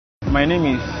My name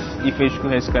is Ifeanyichukwu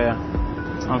Hezekiah.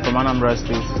 I'm from Anambra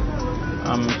State.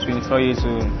 I'm 24 years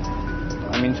old.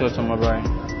 I'm into automobile.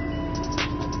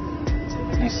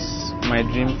 It's my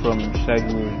dream from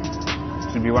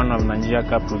childhood to be one of Nigeria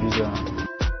car producer.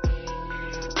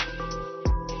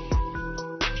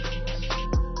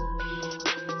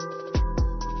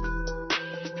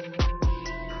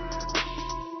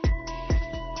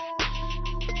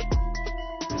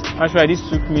 Actually, this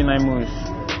took me 9 months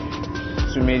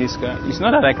to make this car. It's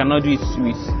not that I cannot do it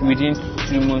within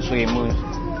 2 months or a month.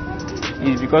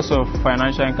 It's because of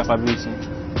financial incapability.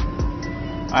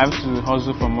 I have to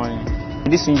hustle for money.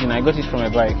 This engine, I got it from a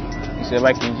bike. It's a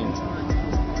bike engine.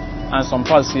 And some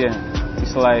parts here,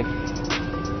 it's like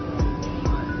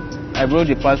I brought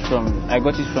the parts I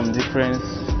got it from different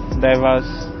diverse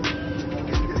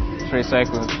trade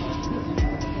cycles.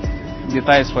 The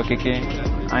tires for keke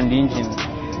and the engine.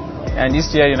 And this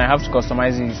steering, I have to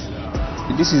customize this.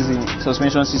 This is the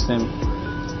suspension system.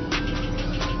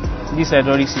 This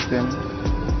hydraulic system.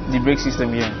 The brake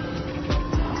system here.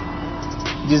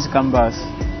 This canvas.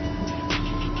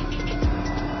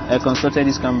 I constructed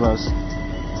this canvas.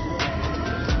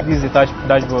 This is the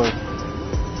dashboard.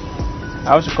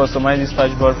 I have to customize this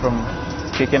dashboard from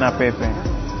keke na pepe.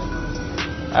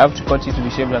 I have to cut it to the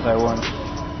shape that I want.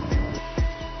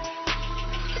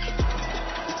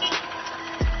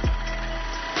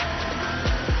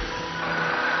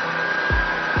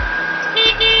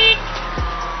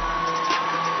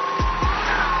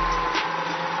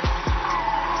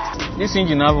 This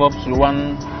engine have up to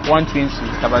 120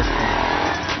 capacity,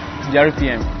 the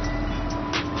RPM.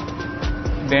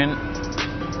 Then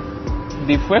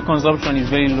the fuel consumption is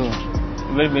very low,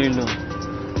 very low.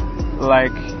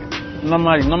 Like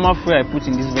normal fuel I put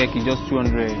in this vehicle is just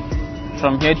 200.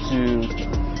 From here to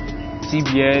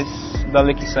TBS,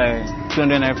 Daleki side,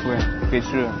 200 naira fuel,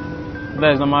 petrol.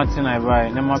 That is normal thing I buy,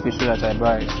 normal petrol that I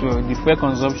buy. So the fuel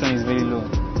consumption is very low.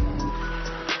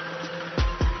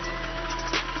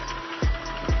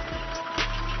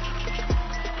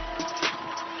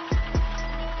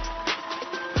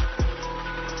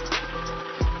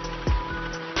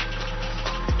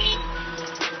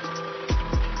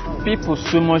 People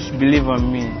so much believe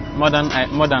on me more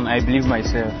than I believe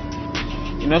myself.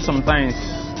 You know, sometimes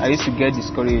I used to get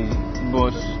discouraged,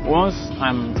 but once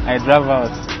I drive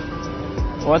out,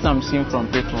 what I'm seeing from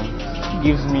people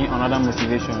gives me another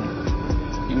motivation.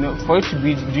 You know, for you to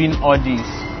be doing all this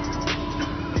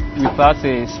without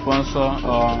a sponsor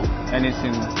or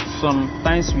anything,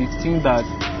 sometimes we think that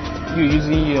you're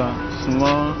using your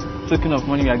small token of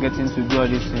money you are getting to do all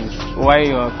these things, why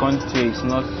your country is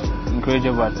not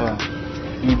encourageable at all.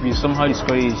 You'll be somehow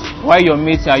discouraged. Why your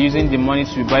mates are using the money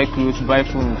to buy clothes, buy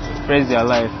food, spread their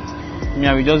life. Me,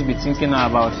 I will just be thinking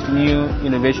about new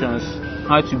innovations,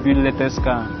 how to build latest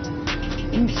car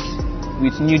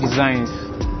with new designs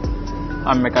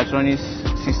and mechatronics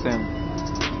system.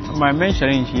 My main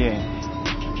challenge here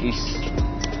is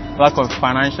lack of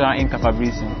financial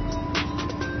incapability.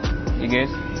 You get?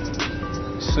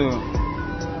 So,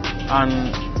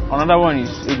 and another one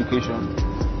is education.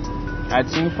 I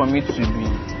think for me to be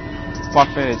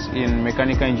perfect in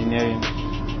mechanical engineering,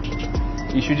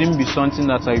 it shouldn't be something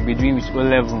that I'll be doing with O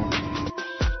level